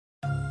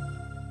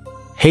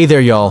Hey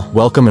there y'all,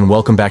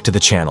 welcome back to the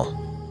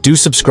channel. Do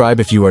subscribe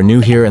if you are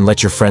new here and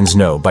let your friends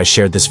know by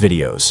sharing this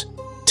videos.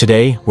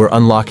 Today, we're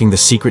unlocking the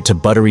secret to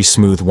buttery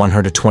smooth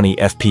 120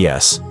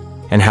 FPS,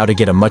 and how to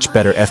get a much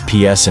better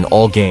FPS in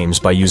all games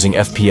by using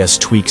FPS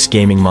Tweaks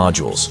Gaming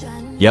Modules.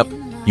 Yep,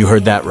 you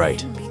heard that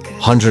right.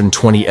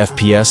 120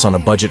 FPS on a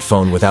budget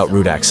phone without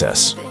root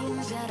access.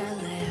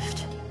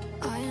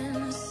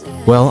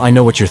 Well, I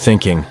know what you're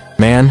thinking.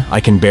 Man, I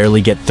can barely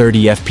get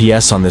 30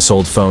 FPS on this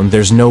old phone,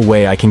 there's no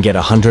way I can get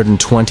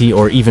 120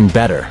 or even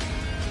better.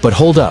 But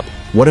hold up,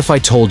 what if I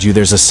told you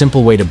there's a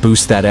simple way to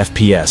boost that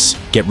FPS,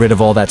 get rid of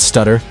all that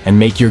stutter, and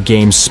make your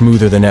games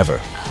smoother than ever,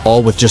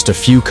 all with just a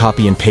few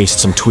copy and paste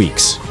some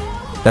tweaks.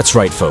 That's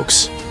right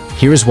folks,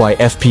 here is why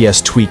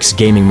FPS Tweaks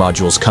Gaming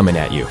Modules coming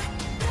at you.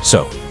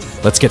 So,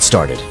 let's get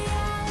started.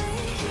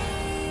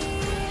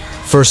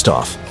 First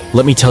off,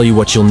 let me tell you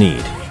what you'll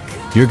need.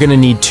 You're gonna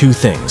need two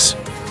things.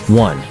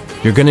 One,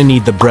 you're gonna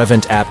need the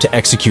Brevent app to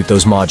execute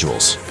those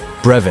modules.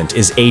 Brevent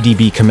is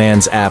ADB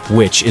Commands app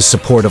which is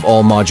support of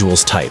all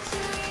modules type.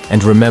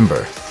 And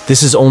remember,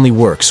 this only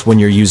works when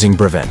you're using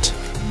Brevent.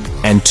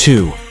 And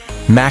two,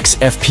 Max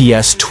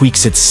FPS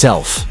Tweaks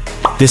itself.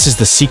 This is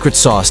the secret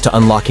sauce to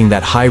unlocking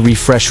that high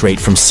refresh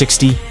rate from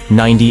 60,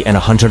 90, and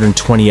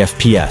 120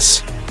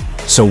 FPS.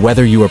 So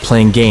whether you are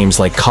playing games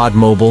like COD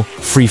Mobile,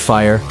 Free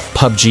Fire,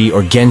 PUBG,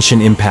 or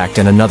Genshin Impact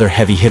and another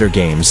heavy hitter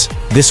games,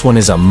 this one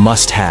is a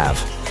must-have.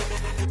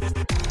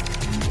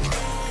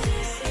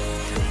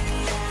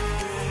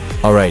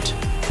 Alright,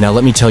 now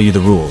let me tell you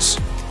the rules.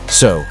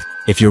 So,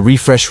 if your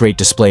refresh rate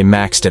display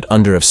maxed at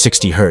under of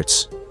 60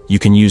 Hz, you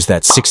can use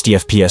that 60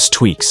 FPS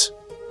tweaks.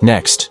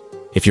 Next,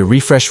 if your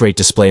refresh rate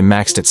display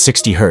maxed at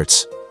 60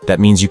 Hz, that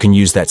means you can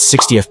use that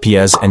 60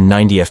 FPS and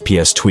 90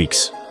 FPS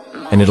tweaks.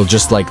 And it'll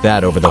just like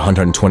that over the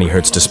 120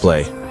 Hz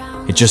display.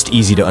 It's just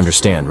easy to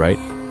understand, right?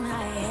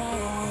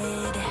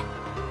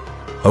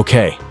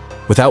 Okay,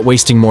 without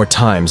wasting more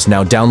times,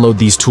 now download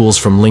these tools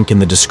from link in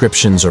the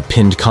descriptions or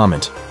pinned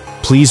comment.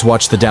 Please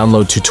watch the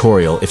download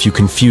tutorial if you're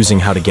confusing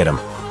how to get them.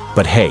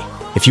 But hey,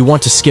 if you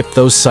want to skip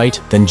those sites,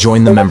 then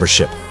join the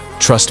membership.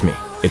 Trust me,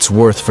 it's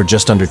worth for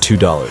just under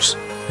 $2.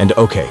 And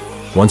okay,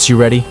 once you're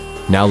ready,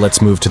 now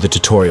let's move to the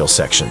tutorial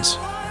sections.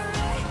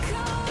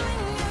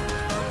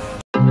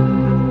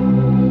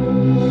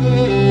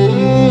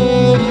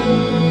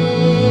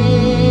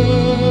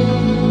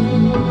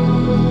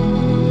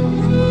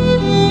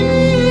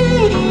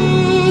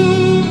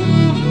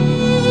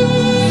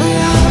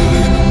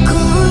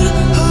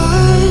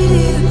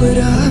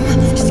 They'll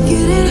be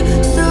calling me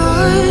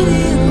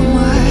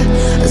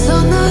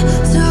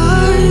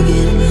royalty.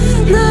 Best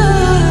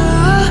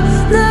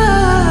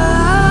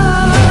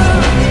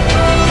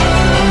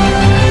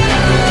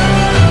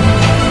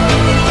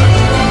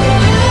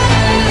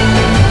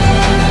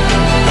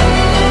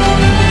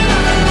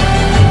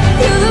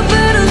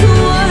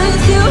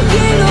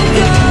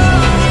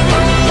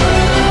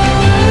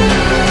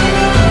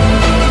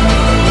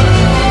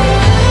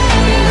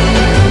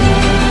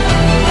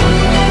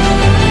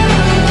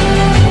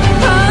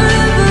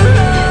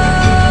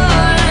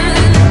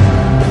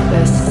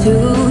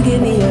to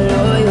give me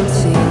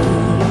loyalty,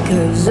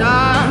 'cause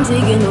I'm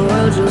taking the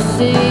world, you'll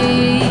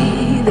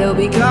see. They'll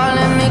be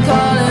calling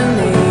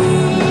me,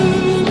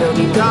 they'll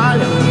be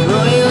calling me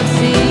royalty.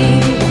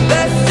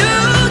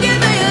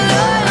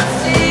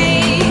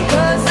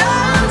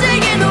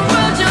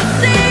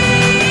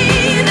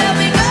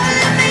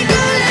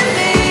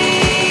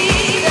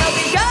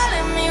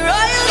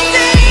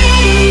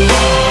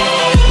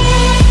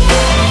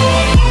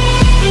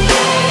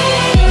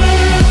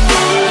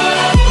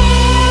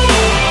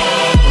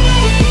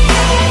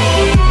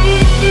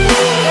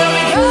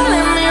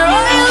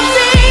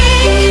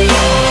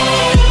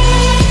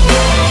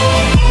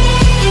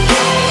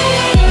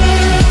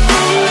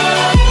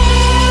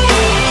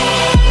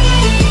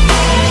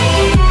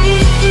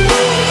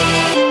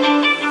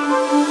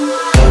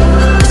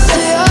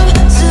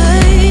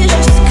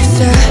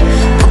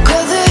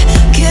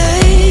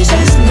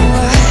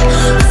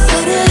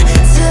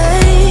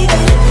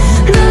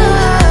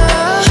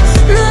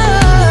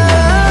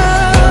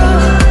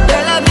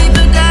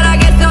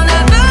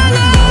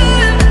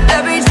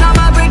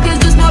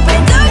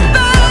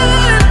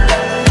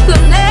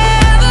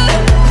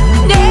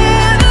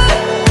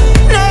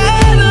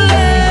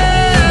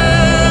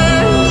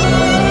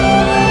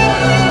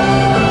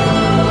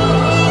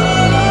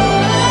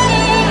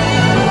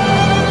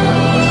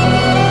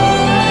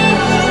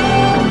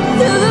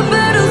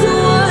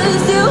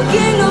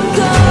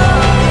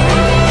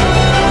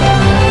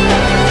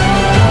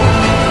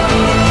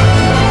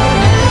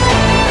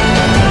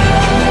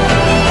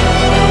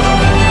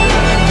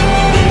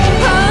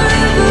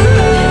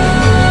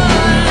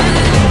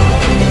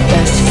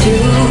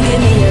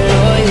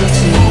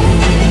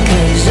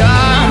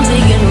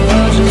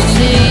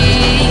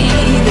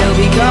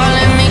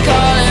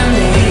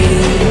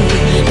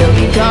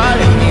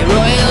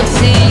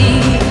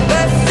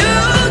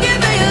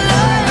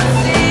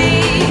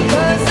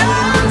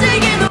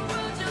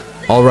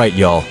 Alright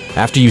y'all,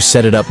 after you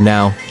set it up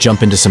now,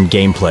 jump into some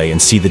gameplay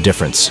and see the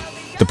difference.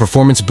 The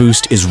performance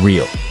boost is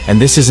real, and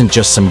this isn't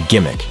just some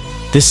gimmick.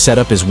 This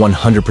setup is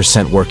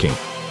 100% working.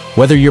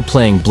 Whether you're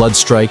playing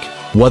Bloodstrike,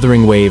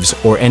 Wuthering Waves,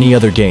 or any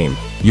other game,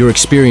 your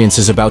experience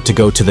is about to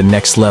go to the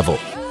next level.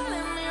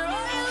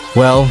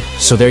 Well,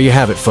 so there you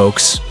have it,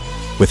 folks.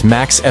 With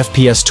Max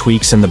FPS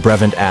Tweaks and the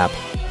Brevent app,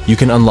 you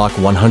can unlock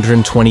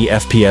 120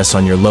 FPS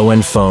on your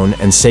low-end phone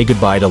and say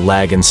goodbye to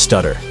lag and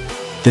stutter.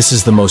 This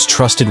is the most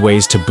trusted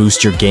ways to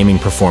boost your gaming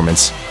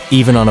performance,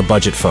 even on a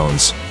budget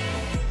phones.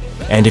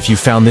 And if you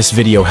found this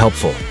video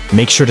helpful,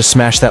 make sure to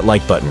smash that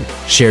like button,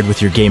 shared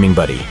with your gaming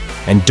buddy.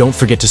 And don't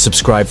forget to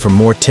subscribe for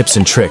more tips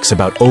and tricks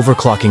about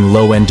overclocking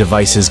low-end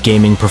devices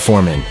gaming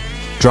performing.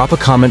 Drop a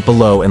comment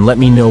below and let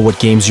me know what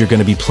games you're going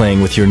to be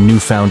playing with your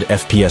newfound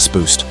FPS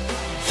boost.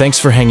 Thanks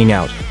for hanging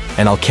out,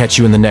 and I'll catch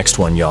you in the next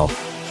one, y'all.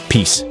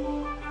 Peace.